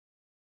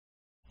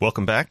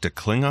Welcome back to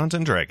Klingons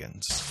and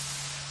Dragons.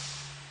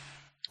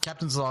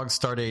 Captain's Log,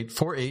 Stardate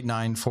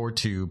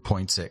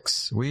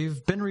 48942.6.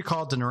 We've been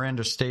recalled to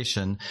Narendra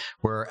Station,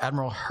 where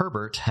Admiral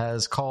Herbert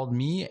has called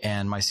me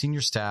and my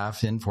senior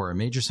staff in for a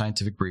major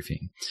scientific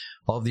briefing.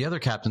 All of the other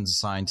captains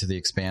assigned to the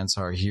Expanse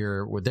are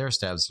here with their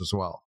staffs as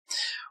well,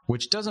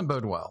 which doesn't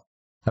bode well.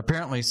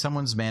 Apparently,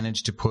 someone's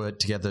managed to put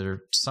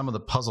together some of the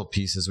puzzle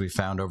pieces we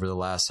found over the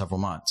last several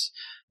months.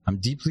 I'm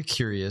deeply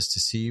curious to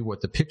see what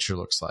the picture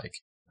looks like,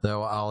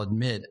 though I'll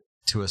admit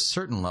to a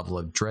certain level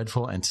of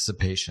dreadful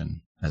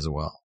anticipation as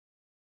well.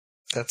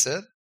 That's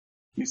it?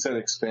 You said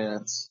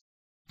expanse.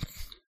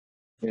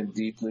 And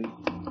deeply.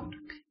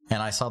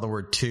 And I saw the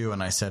word "to"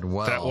 and I said,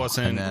 well. That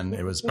wasn't. And then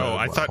it was. Oh,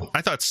 I well.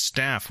 thought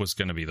staff was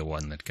going to be the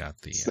one that got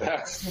the. So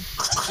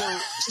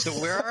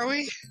where are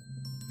we?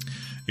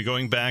 You're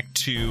going back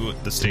to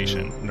the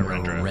station,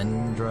 Narendra.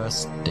 Narendra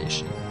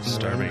Station.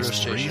 Starbase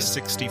Narendra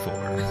 364.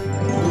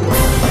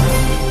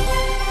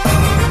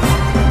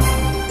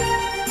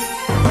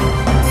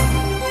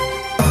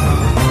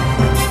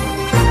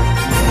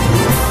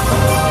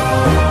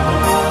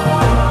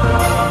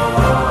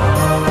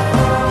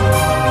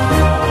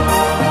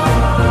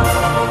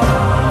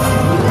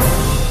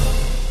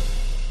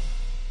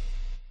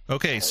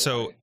 Okay,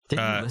 so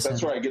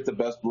that's where I get the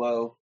best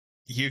blow.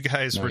 You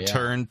guys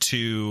return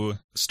to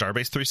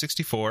Starbase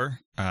 364.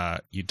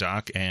 You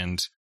dock,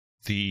 and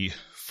the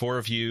four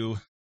of you,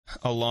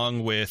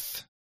 along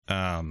with,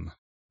 I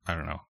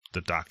don't know,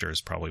 the doctor is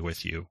probably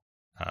with you,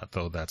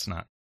 though that's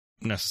not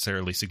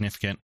necessarily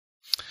significant.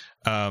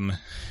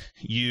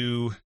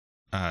 You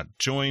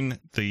join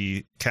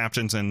the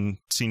captains and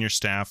senior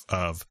staff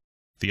of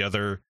the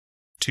other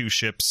two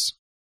ships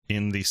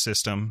in the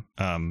system,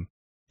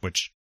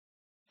 which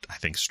I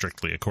think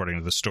strictly according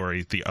to the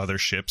story, the other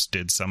ships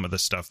did some of the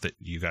stuff that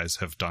you guys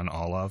have done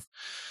all of.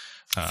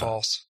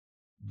 False.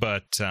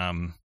 But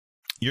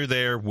you're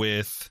there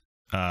with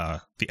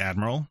the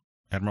Admiral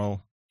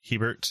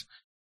Hebert,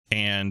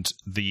 and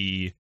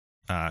the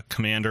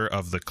commander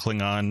of the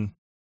Klingon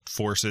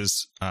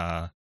forces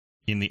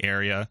in the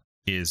area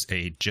is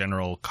a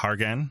General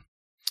Kargan.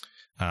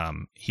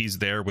 He's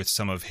there with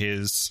some of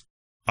his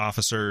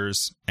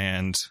officers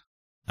and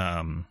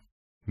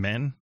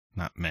men.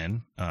 Not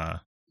men.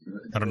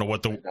 I don't know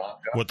what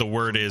the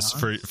word is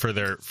for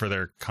their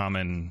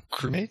common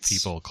crewmates,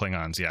 people.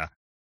 Klingons, yeah.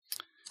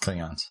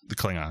 Klingons. The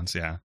Klingons,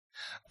 yeah.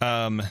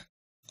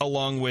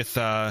 Along with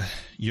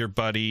your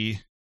buddy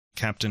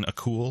Captain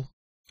Akul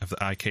of the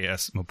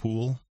IKS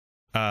Mapul,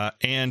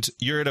 and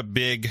you're at a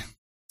big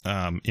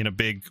in a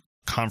big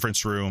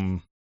conference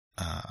room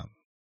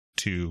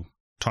to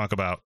talk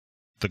about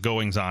the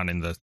goings on in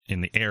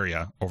the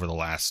area over the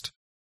last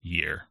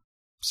year,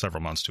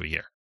 several months to a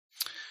year.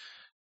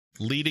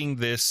 Leading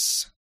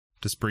this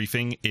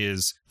briefing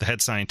is the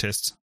head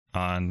scientist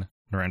on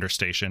Narendra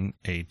Station,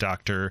 a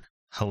Dr.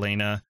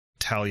 Helena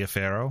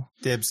Taliaferro.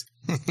 Dibs.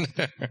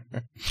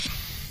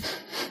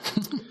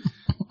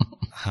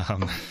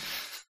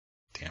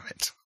 Damn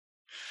it.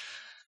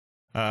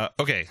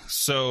 Okay,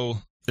 so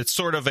it's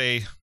sort of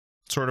an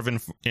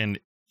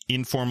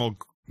informal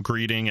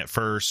greeting at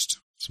first,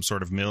 some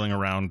sort of milling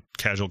around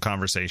casual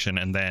conversation,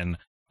 and then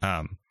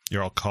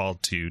you're all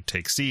called to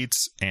take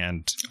seats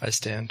and I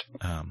stand.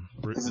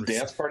 Is it a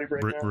dance party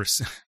right now?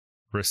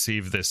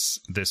 Receive this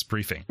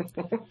briefing.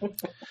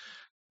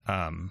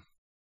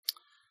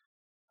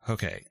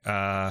 Okay.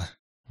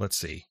 Let's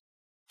see.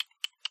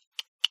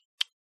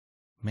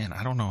 Man,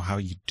 I don't know how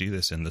you do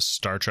this in the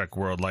Star Trek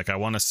world. Like, I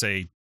want to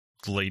say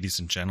ladies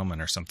and gentlemen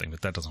or something,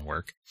 but that doesn't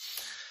work.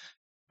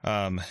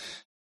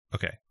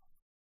 Okay.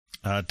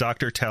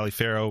 Dr.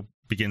 Taliaferro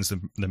begins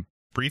the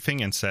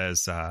briefing and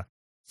says,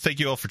 thank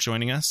you all for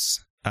joining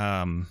us.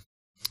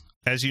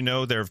 As you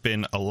know, there have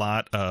been a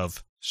lot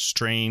of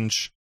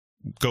strange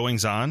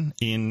goings-on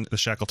in the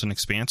Shackleton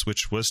Expanse,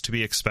 which was to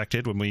be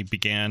expected when we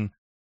began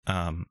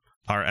our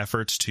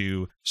efforts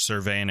to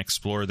survey and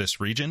explore this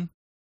region.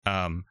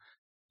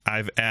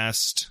 I've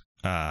asked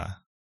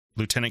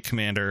Lieutenant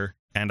Commander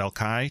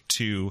Andalkai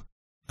to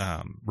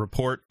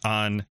report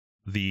on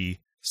the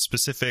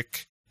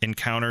specific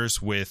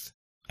encounters with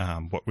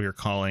what we are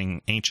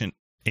calling ancient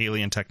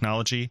alien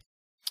technology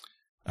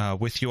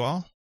with you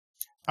all.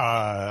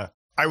 I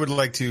would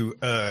like to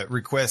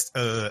request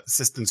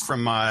assistance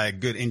from my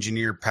good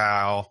engineer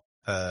pal,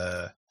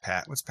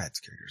 Pat. What's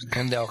Pat's character's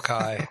name?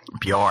 Andalkai.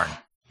 Bjorn.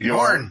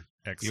 Bjorn.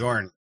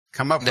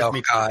 Come up with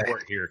me Andalkai. to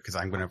report here, because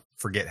I'm going to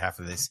forget half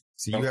of this.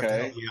 So you have to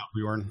help me out,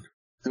 Bjorn.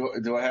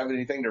 Do I have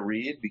anything to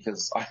read?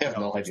 Because I have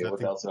no idea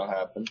what else will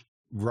happen.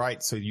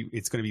 Right. So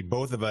it's going to be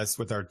both of us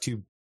with our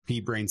two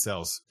pea brain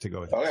cells to go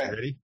with. Okay. You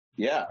ready?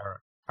 Yeah.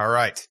 All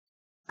right.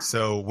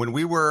 So when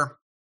we were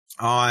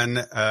on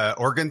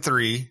Organ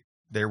 3,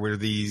 there were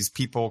these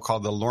people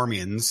called the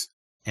Lormians,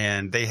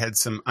 and they had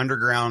some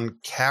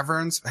underground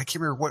caverns. I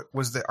can't remember what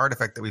was the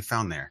artifact that we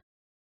found there.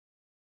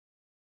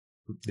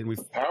 Didn't we?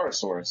 Power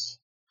source.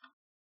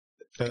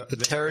 The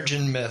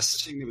Terrigen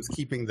Mist. The thing that was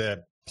keeping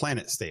the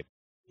planet stable.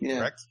 Yeah.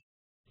 Correct?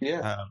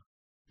 Yeah.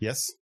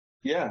 Yes?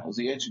 Yeah, it was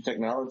the ancient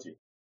technology.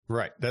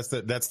 Right. That's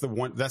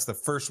the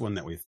first one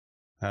that we've,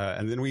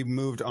 and then we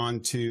moved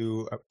on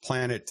to a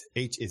planet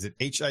is it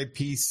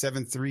HIP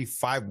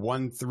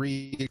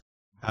 73513?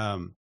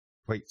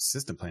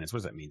 System planets. What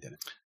does that mean,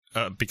 Dennis?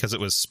 Because it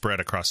was spread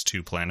across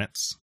 2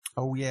 planets.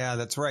 Oh yeah,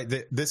 that's right.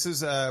 This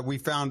is, we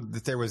found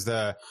that there was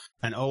an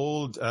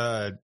old,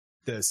 the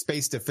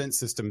space defense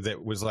system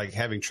that was like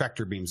having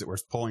tractor beams that were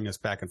pulling us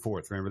back and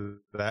forth. Remember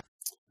that?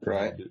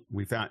 Right.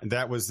 We found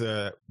that was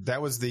the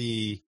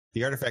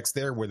artifacts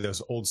there were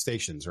those old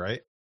stations, right?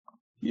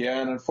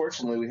 Yeah, and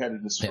unfortunately we had to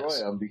destroy Yes.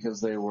 them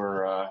because they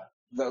were,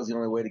 that was the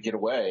only way to get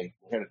away.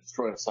 We had to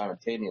destroy them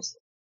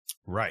simultaneously.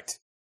 Right.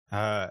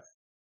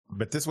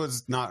 But this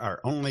was not our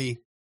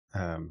only,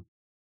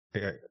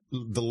 the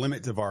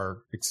limit of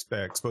our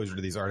exposure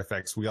to these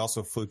artifacts. We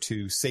also flew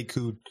to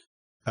Seku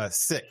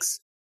 6.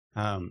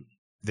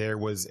 There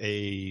was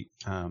a,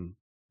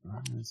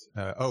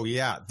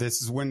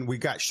 this is when we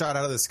got shot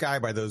out of the sky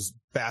by those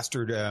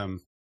bastard,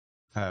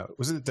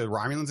 wasn't it the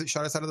Romulans that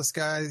shot us out of the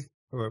sky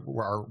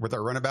with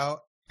our runabout?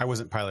 I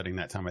wasn't piloting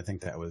that time. I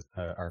think that was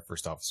our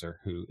first officer,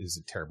 who is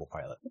a terrible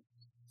pilot.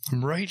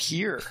 I'm right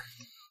here.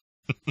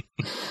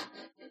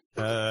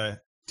 Do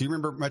you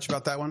remember much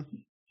about that one?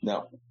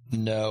 No.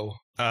 No.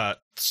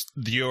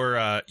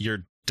 Your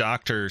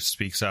doctor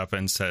speaks up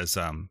and says,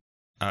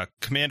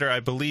 Commander, I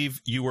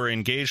believe you were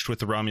engaged with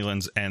the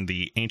Romulans and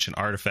the ancient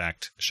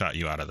artifact shot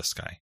you out of the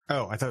sky.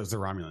 Oh, I thought it was the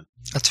Romulan.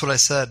 That's what I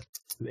said.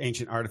 The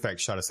ancient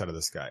artifact shot us out of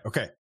the sky.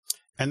 Okay.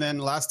 And then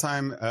last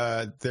time,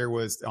 there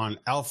was on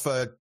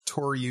Alpha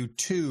Toriu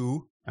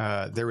 2,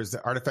 there was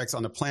the artifacts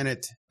on the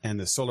planet, and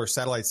the solar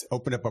satellites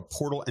opened up a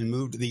portal and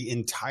moved the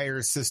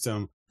entire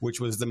system, which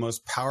was the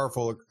most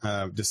powerful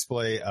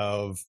display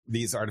of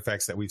these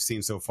artifacts that we've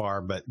seen so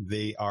far. But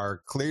they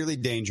are clearly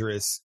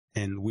dangerous,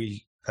 and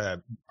we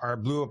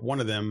blew up one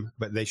of them,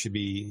 but they should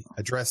be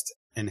addressed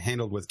and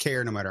handled with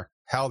care, no matter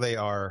how they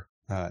are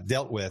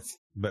dealt with.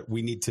 But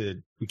we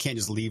can't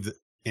just leave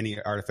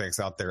any artifacts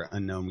out there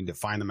unknown. We need to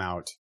find them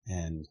out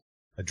and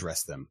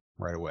address them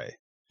right away.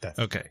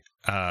 Okay.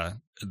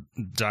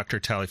 Dr.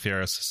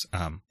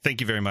 Taliaferro,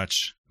 thank you very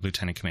much,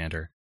 Lieutenant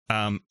Commander.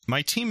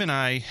 My team and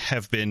I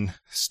have been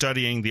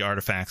studying the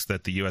artifacts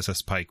that the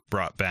USS Pike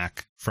brought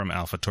back from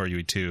Alpha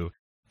Toriu 2.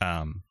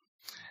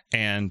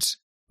 And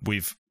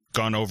we've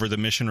gone over the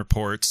mission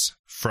reports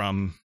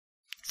from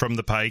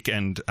the Pike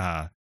and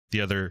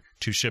the other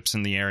 2 ships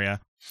in the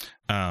area.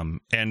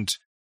 And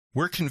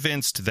we're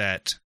convinced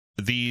that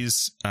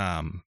these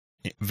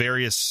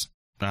various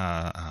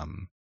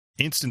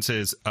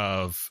instances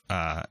of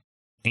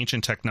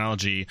ancient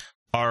technology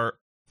are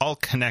all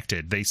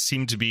connected. They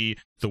seem to be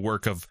the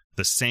work of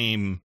the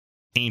same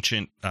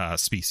ancient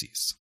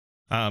species.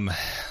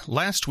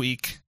 Last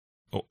week,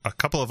 a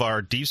couple of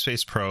our deep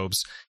space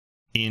probes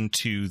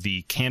into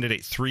the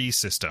Candidate 3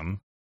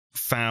 system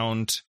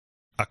found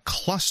a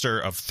cluster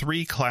of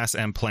 3 Class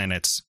M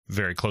planets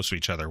very close to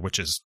each other, which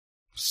is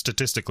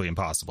statistically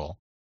impossible.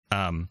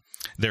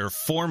 There are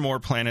 4 more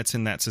planets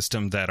in that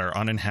system that are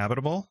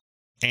uninhabitable,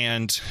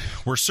 and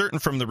we're certain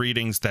from the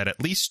readings that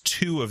at least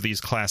 2 of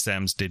these Class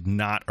M's did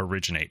not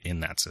originate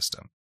in that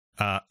system.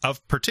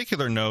 Of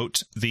particular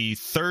note, the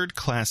 3rd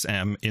Class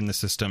M in the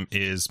system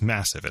is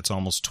massive. It's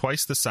almost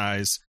twice the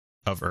size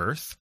of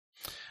Earth.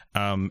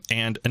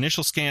 And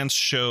initial scans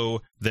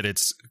show that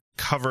it's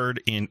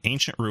covered in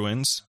ancient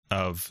ruins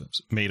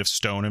made of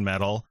stone and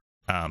metal.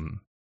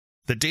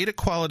 The data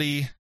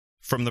quality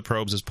from the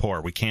probes is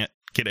poor. We can't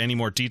get any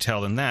more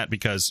detail than that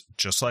because,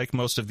 just like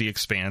most of the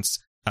Expanse,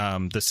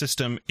 the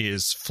system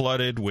is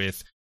flooded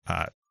with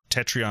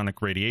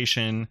tetronic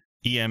radiation,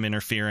 EM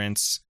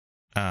interference,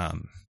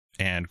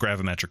 and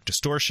gravimetric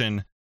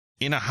distortion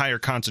in a higher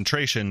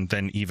concentration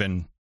than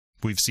even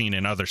we've seen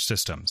in other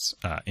systems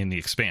in the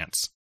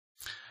Expanse.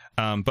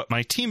 But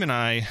my team and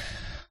I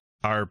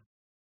are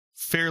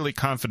fairly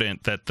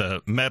confident that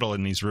the metal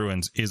in these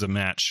ruins is a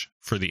match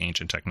for the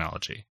ancient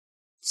technology.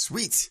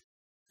 Sweet.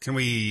 Can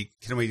we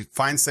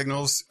find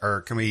signals,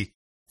 or can we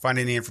find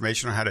any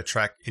information on how to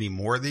track any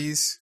more of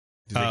these?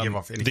 Do they give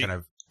off any kind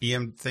of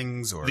EM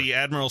things? Or the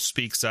Admiral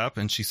speaks up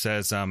and she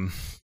says,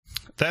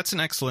 that's an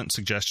excellent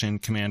suggestion,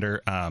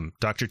 Commander.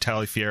 Dr.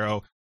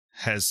 Taliaferro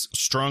has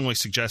strongly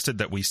suggested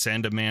that we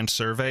send a manned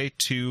survey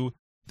to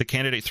the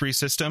Candidate 3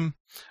 system.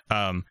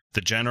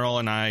 The General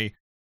and I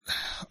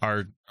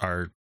are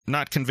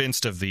not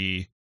convinced of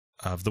the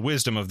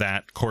wisdom of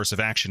that course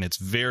of action. It's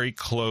very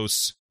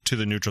close to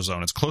the neutral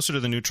zone. It's closer to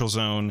the neutral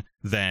zone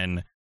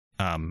than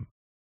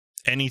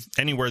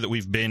anywhere that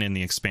we've been in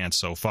the Expanse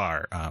so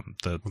far.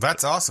 Well,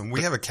 that's awesome.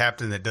 We have a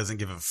captain that doesn't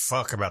give a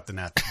fuck about the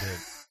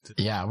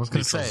yeah, I was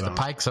going to say, zone. the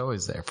Pike's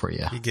always there for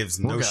you. He gives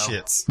We'll no go.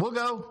 shits. We'll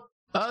go.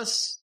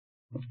 Us.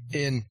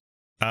 In.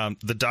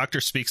 The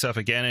doctor speaks up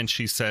again and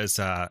she says,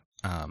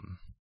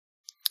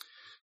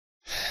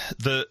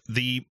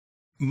 the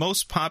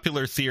most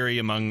popular theory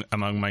among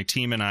my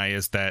team and I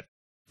is that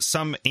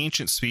some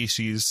ancient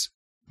species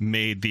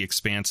made the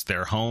Expanse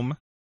their home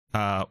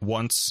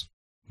once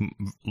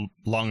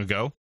long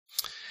ago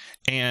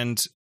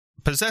and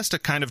possessed a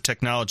kind of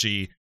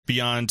technology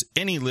beyond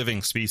any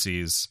living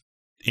species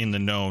in the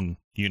known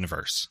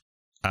universe.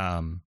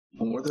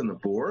 More than the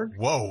Borg?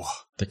 Whoa.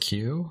 The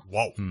Q?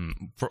 Whoa.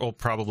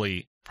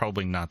 Probably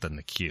not than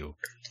the Q.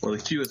 Well, the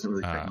Q isn't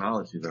really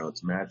technology, though.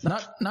 It's magic.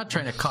 Not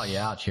trying to call you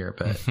out here,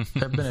 but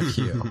there have been a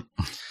few.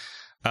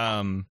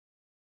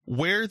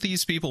 Where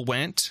these people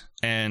went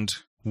and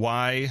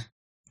why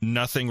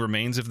nothing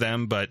remains of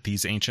them but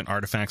these ancient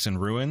artifacts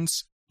and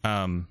ruins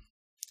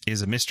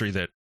is a mystery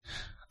that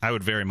I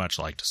would very much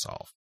like to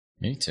solve.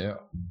 Me too.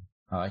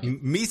 I like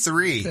it. Me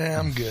three. Yeah,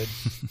 I'm good.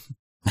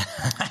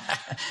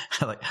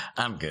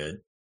 I'm good.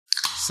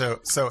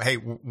 So hey,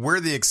 we're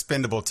the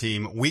expendable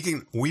team.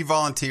 We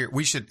volunteer.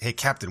 Hey,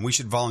 Captain, we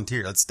should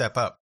volunteer. Let's step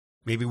up.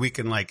 Maybe we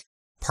can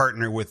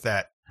partner with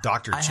that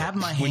doctor. I have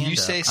my hand When you up.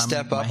 say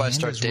step up, I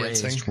start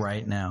dancing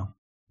right now.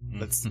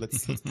 Let's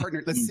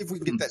partner. Let's see if we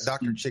can get that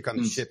doctor chick on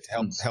the ship to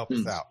help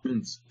us out.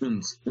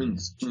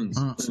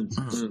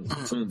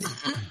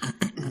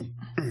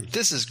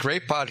 This is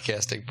great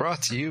podcasting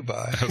brought to you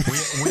by.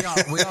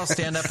 we all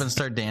stand up and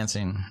start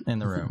dancing in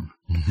the room.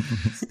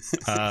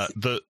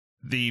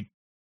 The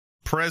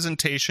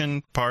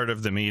presentation part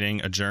of the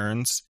meeting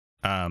adjourns,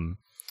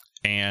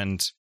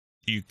 and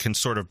you can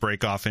sort of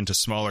break off into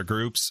smaller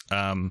groups.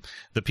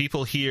 The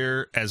people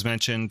here, as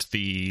mentioned,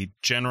 the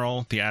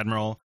general, the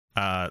admiral,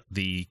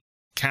 the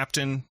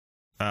captain,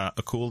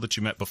 Akul that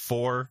you met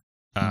before.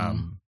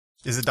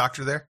 Is the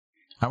doctor there?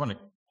 I'm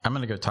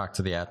gonna go talk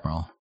to the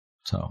admiral.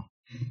 So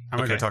I'm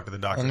gonna go talk to the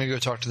doctor. I'm going to go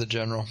talk to the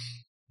general.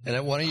 And I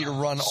want you to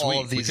run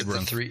all of these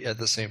at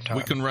the same time.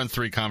 We can run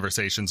 3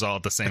 conversations all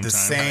at the same time. At the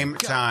same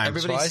time.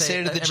 Everybody So I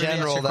say to the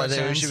general that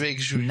we should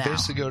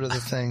basically go to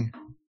the thing.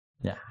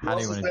 Yeah. Who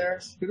else is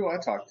there? Who do I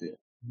talk to?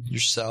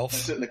 Yourself. I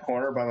sit in the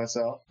corner by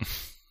myself.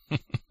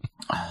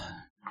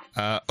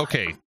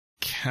 Okay,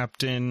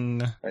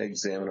 Captain I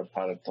examine a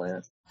potted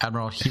plant.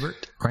 Admiral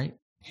Hebert, right?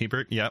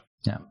 Hebert. Yep.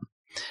 Yeah.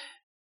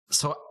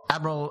 So,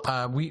 Admiral,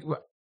 we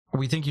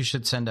think you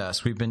should send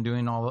us. We've been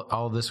doing all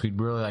of this. We'd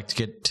really like to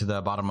get to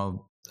the bottom of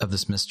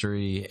this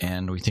mystery,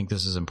 and we think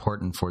this is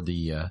important for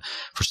the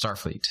for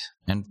Starfleet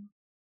and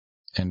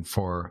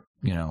for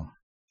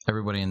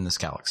everybody in this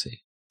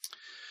galaxy.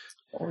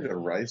 I want to go to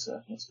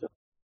Risa. Let's go.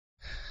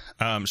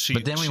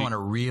 But then we want a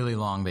really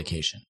long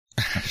vacation.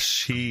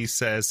 She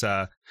says,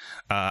 I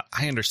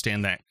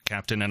understand that,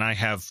 Captain, and I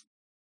have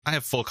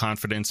full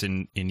confidence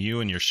in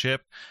you and your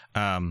ship.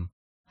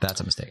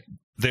 That's a mistake.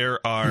 There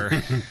are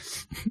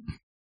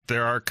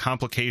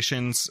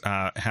complications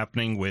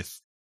happening with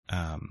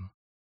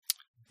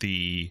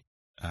the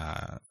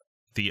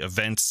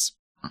events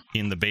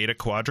in the Beta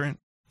Quadrant.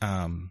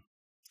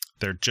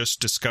 They're just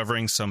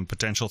discovering some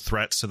potential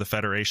threats to the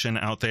Federation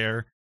out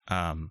there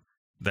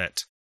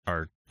that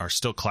are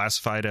still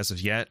classified as of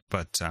yet,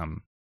 but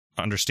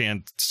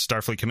understand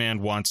Starfleet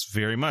Command wants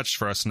very much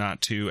for us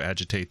not to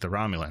agitate the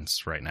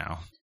Romulans right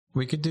now.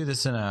 We could do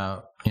this in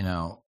a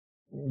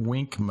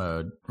wink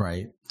mode,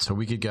 right? So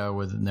we could go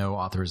with no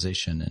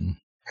authorization and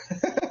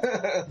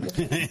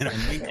in a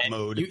wink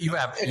mode. You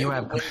have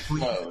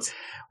complete.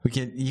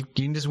 You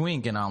can just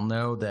wink and I'll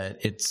know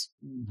that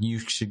you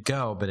should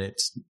go, but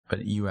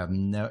you have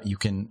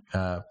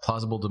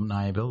plausible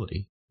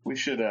deniability. We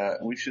should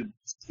get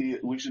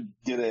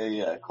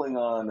a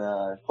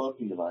Klingon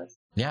cloaking device.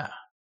 Yeah,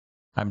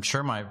 I'm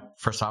sure my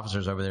first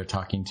officer's over there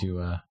talking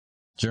to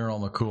General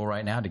McCool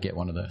right now to get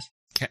one of those.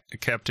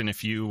 Captain,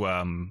 if you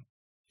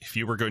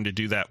were going to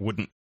do that,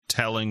 wouldn't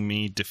telling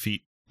me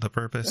defeat the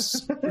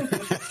purpose?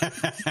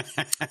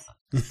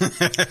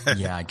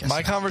 Yeah, I guess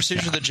my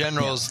conversation with the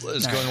general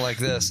is going like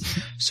this.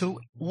 So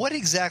what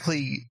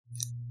exactly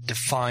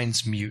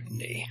defines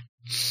mutiny?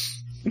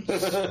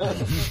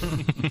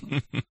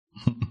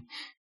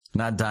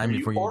 Not dying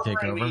before you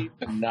take over. Me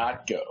to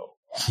not go.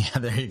 Yeah,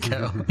 there you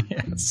go.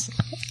 Yes.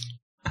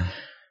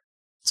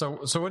 So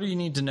what do you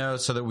need to know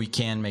so that we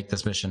can make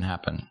this mission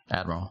happen,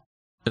 Admiral?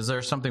 Is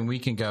there something we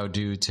can go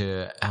do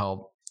to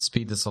help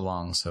speed this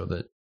along so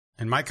that...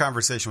 And my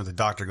conversation with the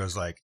doctor goes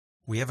like,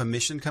 we have a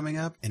mission coming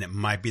up, and it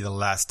might be the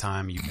last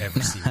time you ever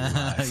see me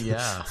live.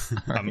 Yeah.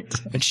 I'm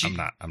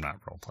not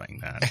role playing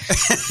that.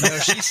 No,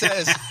 she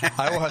says,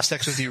 I will have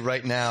sex with you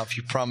right now if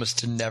you promise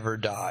to never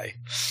die.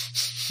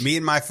 Me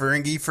and my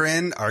Ferengi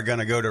friend are going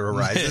to go to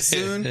Ariza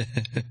soon.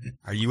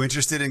 Are you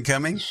interested in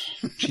coming?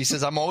 She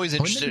says, I'm always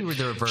interested. Wouldn't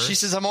it be the reverse? She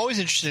says, I'm always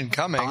interested in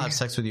coming. I'll have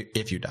sex with you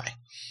if you die.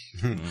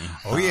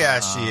 Oh,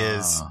 yeah, she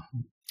is.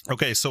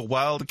 Okay, so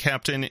while the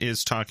captain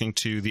is talking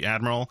to the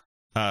admiral,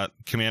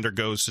 Commander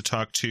goes to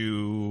talk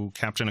to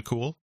Captain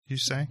Akul, you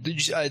say?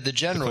 The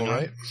general, the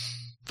right?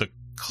 The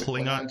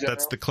Klingon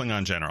that's the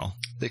Klingon general.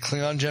 The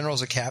Klingon general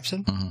is a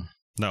captain? Mm-hmm.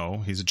 No,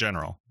 he's a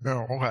general.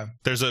 Oh, okay.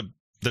 There's a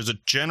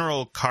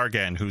General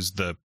Kargan who's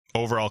the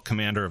overall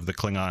commander of the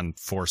Klingon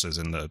forces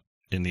in the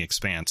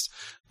Expanse.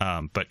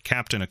 But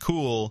Captain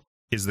Akul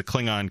is the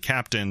Klingon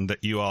captain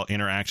that you all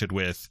interacted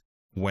with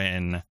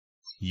when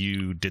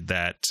you did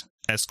that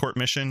escort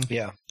mission.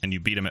 Yeah. And you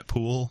beat him at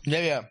pool.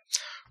 Yeah.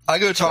 I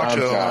go talk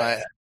to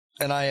him,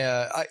 and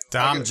I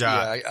Dom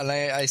Jot.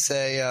 I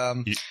say,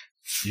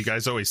 You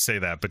guys always say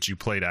that, but you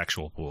played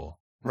actual pool.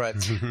 Right.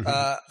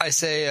 I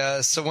say,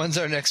 so when's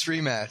our next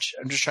rematch?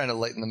 I'm just trying to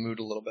lighten the mood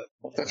a little bit.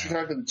 Well, that's you're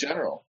talking to the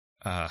general.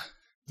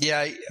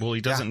 Yeah. Well,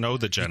 he doesn't know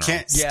the general. You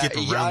can't skip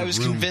around I was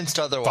the room, convinced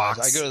otherwise.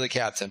 Fox. I go to the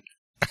captain.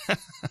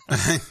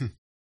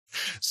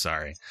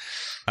 Sorry.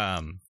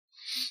 I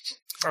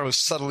was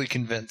subtly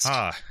convinced.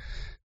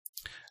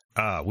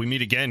 We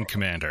meet again,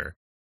 Commander.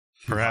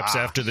 Perhaps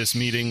after this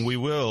meeting, we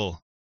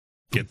will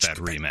get that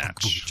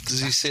rematch.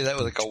 Does he say that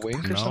with like a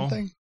wink or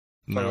something?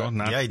 No,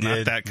 not Yeah, he not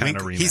did. that kind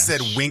of rematch. He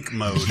said wink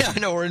mode. Yeah, I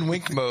know we're in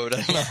wink mode. I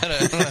don't know how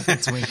to.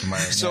 It's wink mode.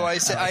 So yeah.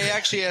 I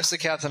actually asked the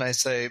captain. I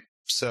say,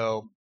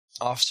 so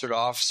officer to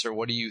officer,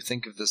 what do you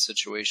think of this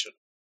situation?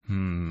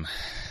 He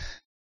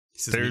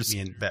says, There's-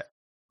 meet me in that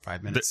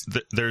 5 minutes.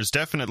 There's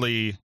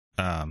definitely.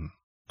 I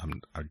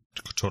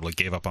totally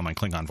gave up on my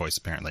Klingon voice.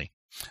 Apparently,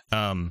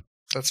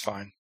 That's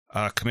fine.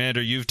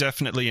 Commander, you've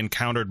definitely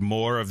encountered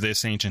more of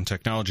this ancient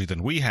technology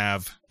than we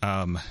have.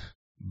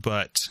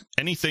 But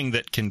anything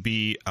that can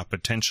be a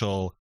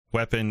potential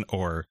weapon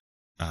or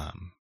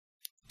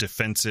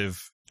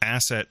defensive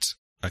asset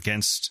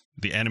against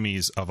the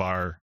enemies of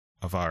our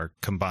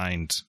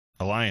combined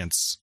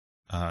alliance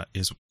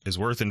is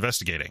worth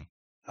investigating.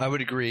 I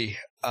would agree.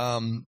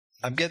 I'm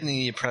getting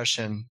the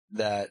impression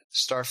that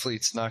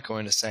Starfleet's not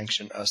going to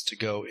sanction us to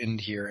go in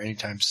here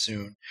anytime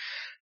soon.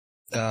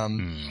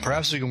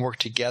 Perhaps we can work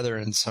together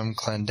in some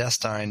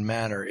clandestine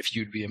manner if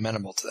you'd be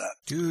amenable to that.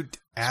 Dude,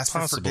 ask for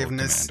Possible,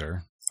 forgiveness.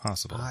 Commander.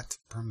 Possible. Not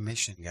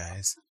permission,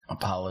 guys.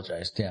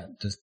 Apologize. Yeah,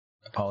 just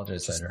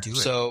apologize Just later. do it.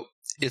 So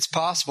it's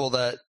possible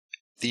that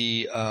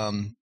the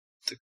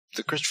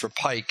Christopher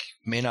Pike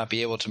may not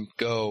be able to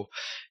go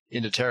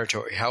into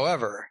territory.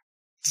 However,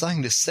 it's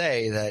nothing to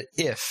say that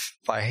if,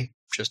 by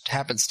just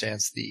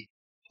happenstance, the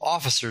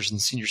officers and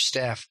senior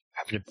staff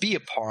happen to be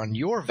upon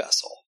your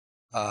vessel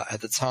at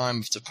the time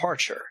of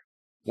departure,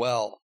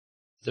 well,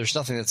 there's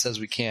nothing that says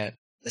we can't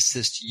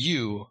assist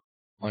you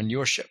on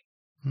your ship.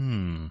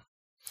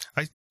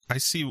 I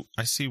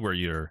see where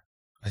you're.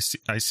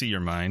 I see your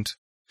mind.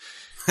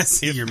 I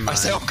see your mind. I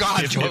say, oh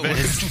God, If- Joe, if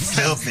it's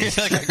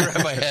filthy. like I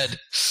grab my head.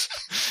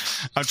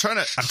 I'm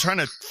trying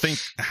to think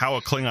how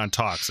a Klingon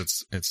talks.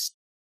 It's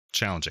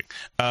challenging.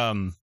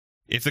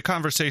 If the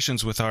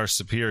conversations with our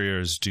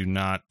superiors do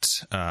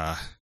not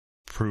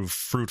prove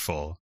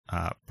fruitful,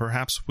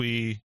 perhaps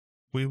we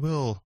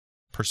will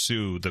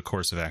pursue the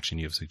course of action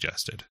you've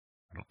suggested.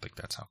 I don't think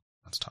that's how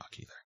let's talk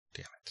either.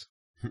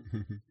 Damn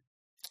it.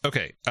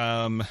 Okay.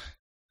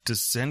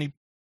 Does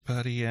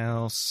anybody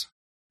else?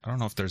 I don't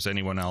know if there's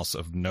anyone else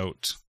of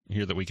note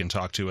here that we can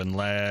talk to,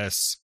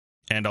 unless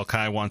Andal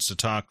Kai wants to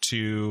talk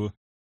to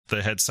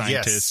the head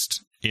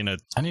scientist in a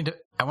I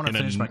want to in a-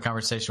 finish my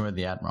conversation with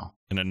the Admiral.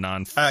 in a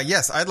non.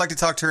 Yes, I'd like to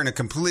talk to her in a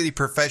completely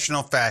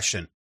professional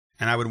fashion.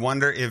 And I would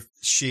wonder if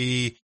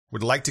she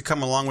would like to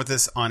come along with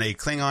us on a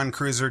Klingon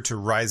cruiser to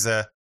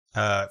Ryza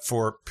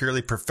for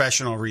purely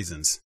professional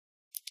reasons.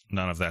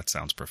 None of that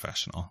sounds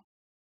professional.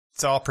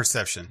 It's all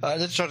perception.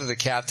 Let's talk to the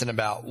captain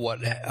about what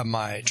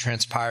might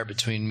transpire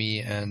between me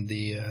and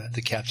the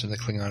captain of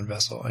the Klingon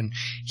vessel, and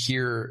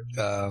hear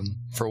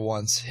for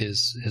once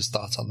his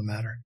thoughts on the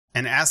matter.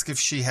 And ask if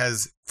she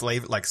has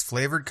flavored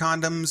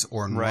condoms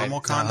or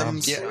normal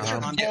condoms. Yeah. What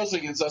you're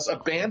proposing is us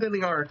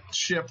abandoning our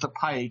ship, the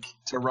Pike,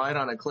 to ride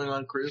on a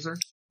Klingon cruiser?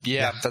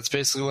 Yeah, that's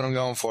basically what I'm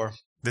going for.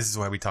 This is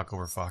why we talk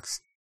over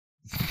Fox.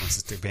 It's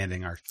just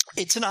abandoning our...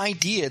 It's an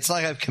idea. It's not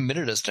like I've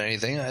committed us to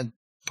anything. I'm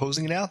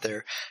posing it out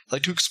there. I'd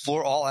like to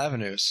explore all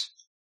avenues.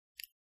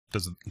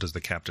 Does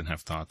the captain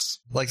have thoughts?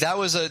 Like that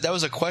was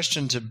a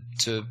question to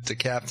the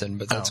captain,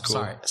 but that's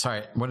cool.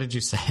 Sorry. What did you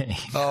say?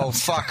 Oh,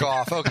 fuck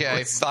off.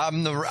 Okay,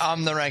 I'm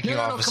the ranking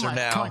officer come on,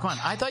 now. Come on.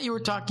 I thought you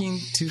were talking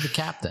to the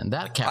captain.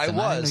 That captain. I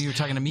was. didn't know you were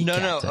talking to me. No,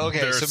 captain. okay.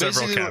 There are so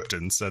several basically,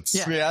 captains. That's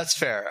Yeah. yeah, that's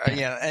fair.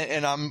 Yeah,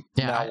 and I'm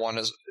now one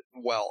as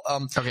well.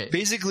 Okay.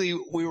 Basically,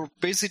 we were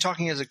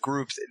talking as a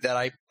group that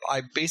I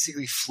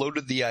basically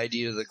floated the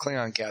idea to the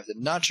Klingon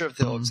captain. Not sure if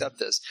they'll accept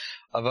this,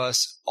 of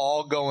us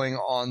all going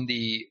on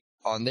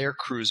their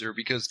cruiser,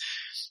 because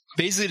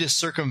basically to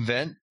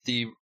circumvent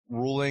the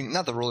ruling,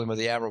 not the ruling by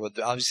the Admiral,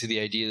 but obviously the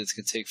idea that it's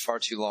going to take far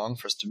too long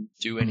for us to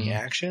do any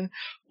action.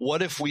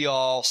 What if we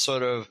all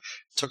sort of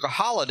took a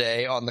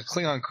holiday on the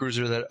Klingon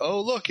cruiser that,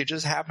 oh, look, it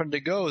just happened to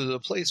go to the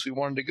place we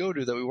wanted to go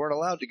to that we weren't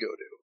allowed to go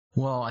to?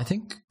 Well, I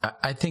think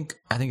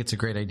it's a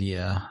great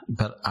idea,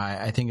 but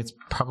I think it's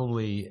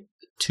probably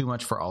too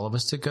much for all of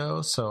us to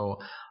go. So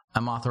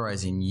I'm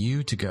authorizing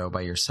you to go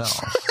by yourself.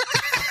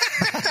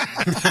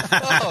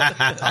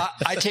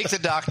 I take the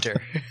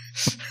doctor.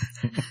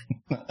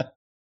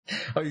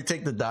 Oh, you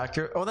take the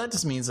doctor? Oh, that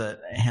just means that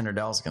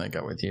Handerdell's going to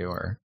go with you,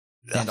 or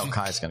Andal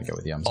Kai's going to go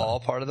with you. I'm sorry. All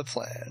part of the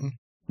plan.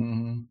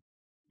 Mm-hmm.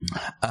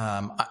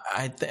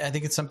 I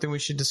think it's something we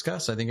should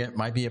discuss. I think it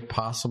might be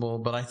possible,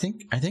 but I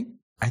think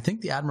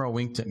the Admiral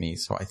winked at me,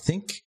 so I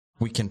think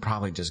we can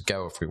probably just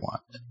go if we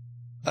want,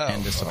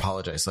 and just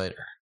apologize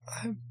later.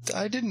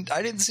 I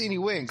didn't see any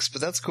winks,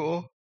 but that's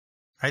cool.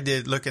 I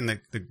did look in the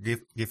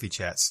Giphy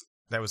chats.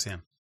 That was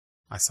him.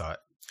 I saw it.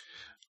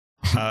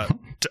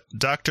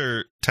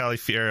 Dr.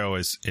 Taliaferro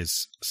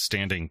is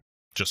standing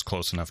just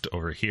close enough to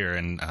overhear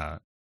and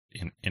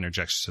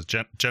interjects. Says,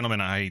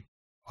 "Gentlemen, I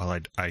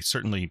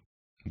certainly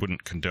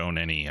wouldn't condone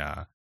any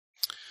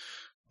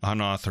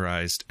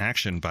unauthorized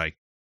action by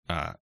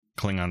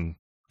Klingon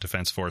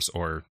Defense Force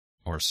or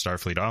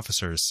Starfleet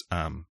officers.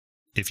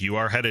 If you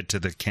are headed to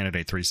the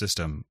Candidate 3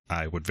 system,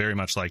 I would very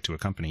much like to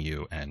accompany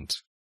you and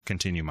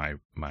continue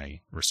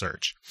my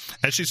research."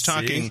 As she's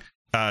talking,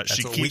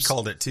 That's what we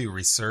called it too,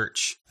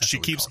 research. She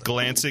keeps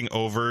glancing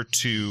over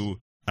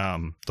to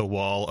the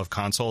wall of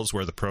consoles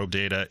where the probe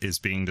data is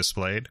being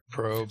displayed.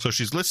 Probe. So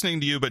she's listening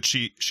to you, but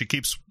she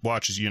keeps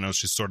watches.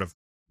 She's sort of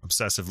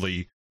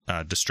obsessively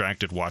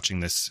distracted watching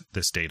this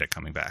data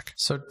coming back.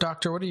 So,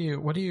 Doctor, what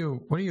are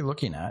you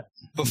looking at?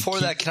 Before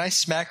that, can I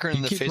smack her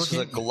in the keep face with a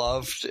looking-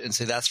 glove and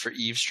say that's for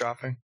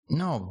eavesdropping?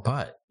 No,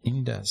 butt. You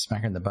need to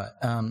smack her in the butt.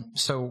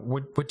 So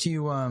what are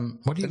you Then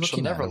she'll looking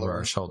at never over learn.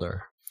 our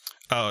shoulder?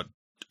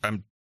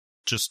 I'm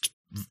just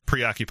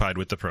preoccupied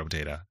with the probe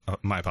data.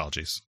 My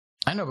apologies.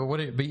 I know,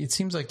 but it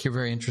seems like you're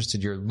very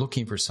interested. You're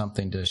looking for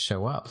something to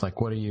show up. Like,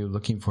 what are you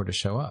looking for to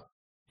show up?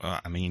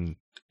 I mean,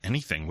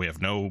 anything. We have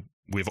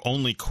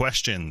only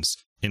questions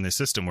in the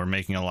system. We're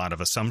making a lot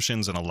of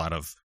assumptions and a lot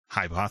of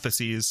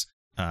hypotheses.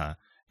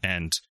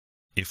 And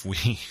if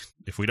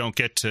we don't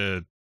get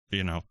to,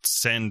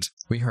 send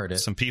We heard it.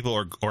 some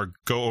people or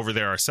go over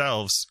there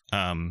ourselves,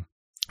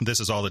 this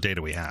is all the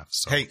data we have.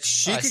 So. Hey,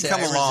 she I can say,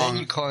 come I resent along.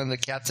 you calling the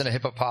captain a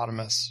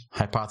hippopotamus.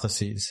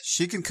 Hypotheses.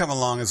 She can come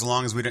along as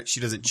long as she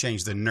doesn't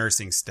change the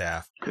nursing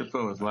staff.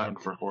 Hippo is Latin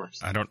for horse.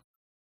 I don't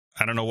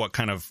know what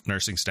kind of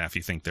nursing staff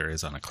you think there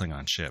is on a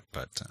Klingon ship,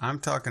 but I'm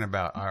talking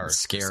about our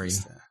Scary.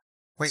 nursing staff.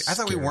 Wait, I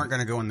thought we Scary. weren't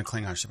going to go in the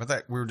Klingon ship. I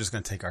thought we were just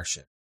going to take our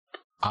ship.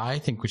 I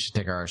think we should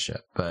take our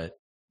ship, but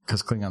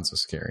because Klingons are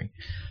scary,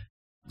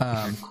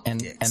 and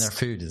their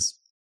food is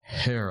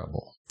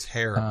terrible.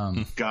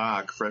 Terrible.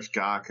 Gog, fresh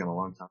gog in a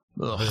long time.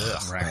 Ugh,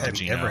 I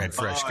haven't ever had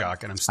fresh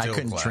gawk, and I'm still I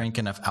couldn't glad. drink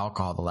enough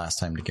alcohol the last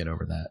time to get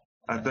over that.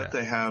 I bet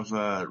they have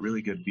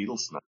really good beetle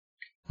snuff.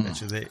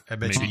 I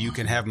bet Maybe. you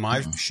can have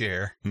my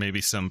share.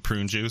 maybe some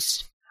prune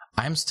juice.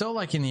 I'm still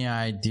liking the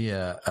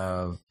idea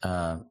of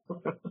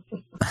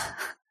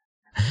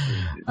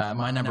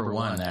my number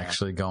one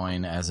actually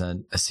going as a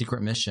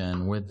secret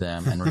mission with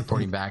them and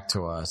reporting back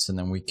to us, and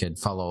then we could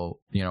follow,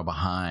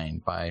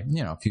 behind by,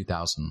 a few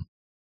thousand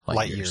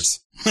light years.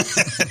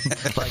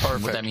 Like,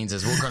 what that means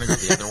is we're going to go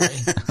the other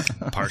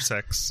way.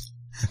 Parsecs.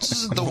 This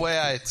isn't the way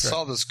I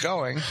saw this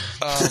going.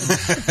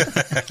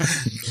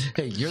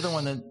 Hey, you're the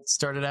one that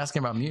started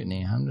asking about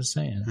mutiny. I'm just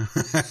saying.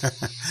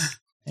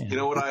 Yeah. You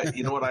know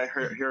what I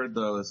heard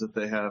though is that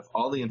they have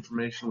all the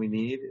information we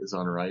need is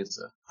on Risa.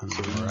 So we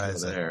can go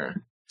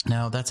there.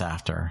 No, that's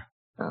after.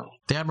 Oh.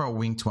 The Admiral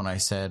winked when I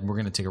said we're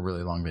going to take a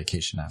really long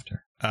vacation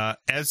after.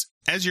 As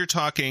you're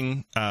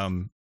talking,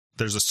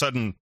 there's a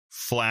sudden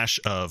flash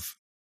of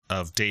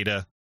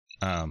data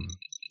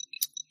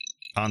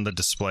on the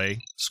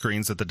display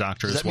screens that the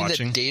doctor Does is that mean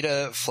watching. that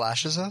data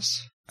flashes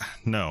us?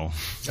 No,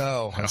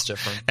 Oh, that's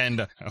different.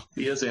 and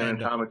He is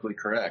anatomically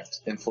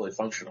correct and fully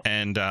functional.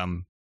 and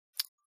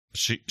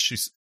she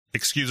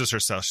excuses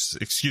herself.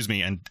 Excuse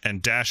me,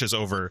 and dashes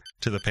over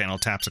to the panel,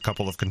 taps a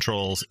couple of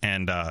controls,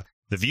 and the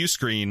view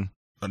screen.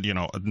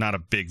 Not a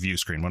big view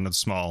screen, one of the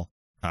small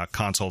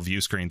console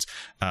view screens,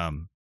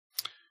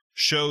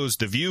 shows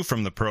the view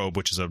from the probe,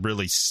 which is a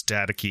really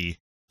staticky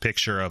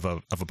picture of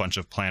a bunch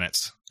of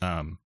planets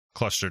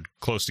clustered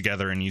close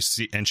together, and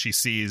she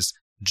sees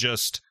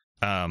just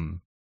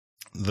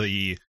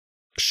the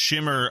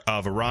shimmer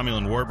of a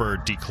Romulan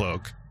warbird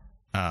decloak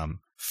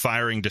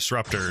firing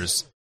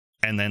disruptors,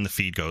 and then the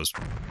feed goes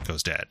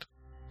dead.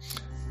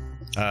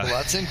 Well,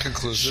 that's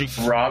inconclusive.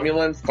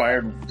 Romulan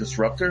fired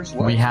disruptors?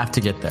 What? We have to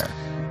get there.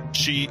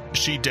 She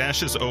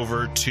dashes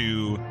over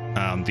to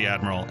the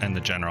Admiral and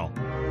the General,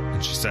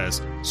 and she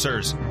says,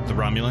 "Sirs, the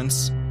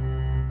Romulans,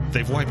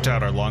 they've wiped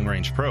out our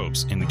long-range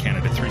probes in the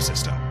Candidate 3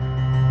 system."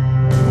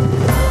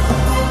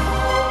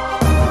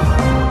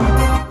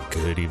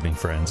 Good evening,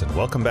 friends, and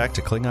welcome back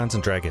to Klingons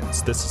and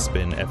Dragons. This has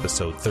been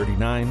episode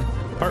 39,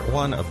 part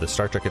 1 of the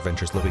Star Trek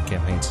Adventures Living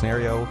Campaign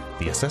scenario,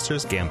 The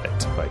Assessor's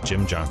Gambit by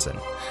Jim Johnson.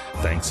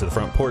 Thanks to The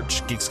Front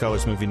Porch, Geek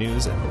Scholars Movie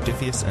News, and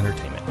Modiphius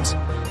Entertainment.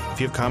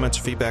 If you have comments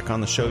or feedback on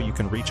the show, you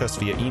can reach us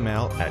via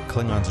email at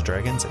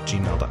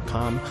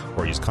klingonsanddragons@gmail.com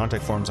or use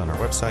contact forms on our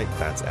website.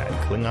 That's at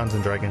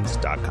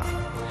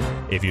klingonsanddragons.com.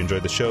 If you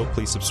enjoyed the show,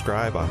 please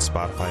subscribe on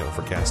Spotify,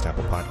 Overcast,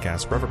 Apple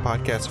Podcasts, wherever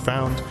podcasts are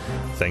found.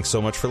 Thanks so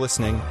much for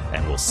listening,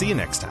 and we'll see you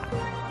next time.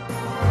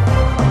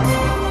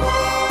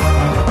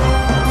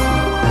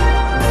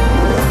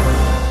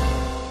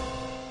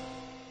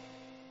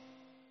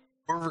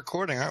 We're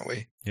recording, aren't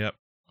we? Yep.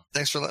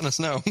 Thanks for letting us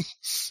know.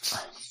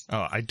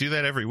 Oh, I do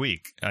that every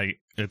week.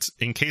 It's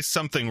in case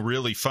something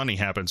really funny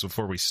happens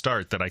before we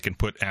start that I can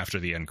put after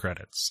the end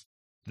credits.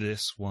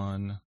 This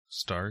one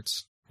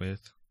starts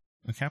with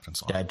a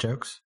captain's log. Dad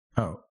jokes?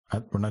 Oh,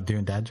 we're not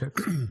doing dad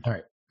jokes? All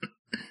right.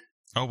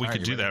 Oh, we All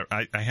could right, do you that.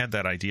 I had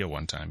that idea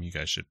one time. You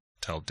guys should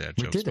tell dad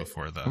We jokes did it.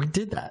 before, though. We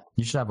did that.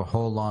 You should have a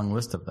whole long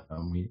list of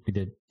them. We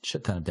did a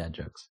shit ton of dad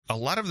jokes. A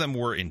lot of them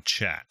were in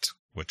chat,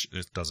 which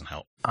it doesn't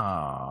help.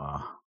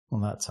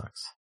 Well, that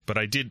sucks. But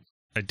I did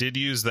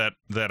use that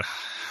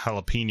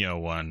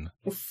jalapeno one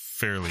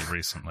fairly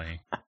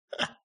recently.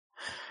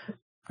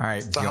 All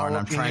right, Bjorn,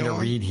 I'm trying to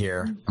read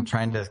here. I'm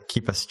trying to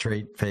keep a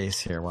straight face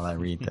here while I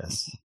read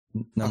this.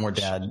 No more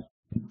dad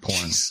porn.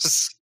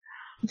 Jesus.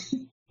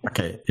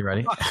 Okay, you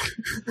ready?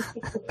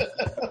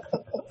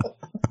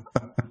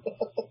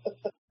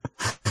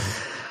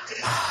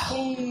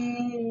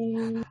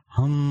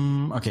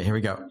 Okay, here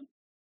we go.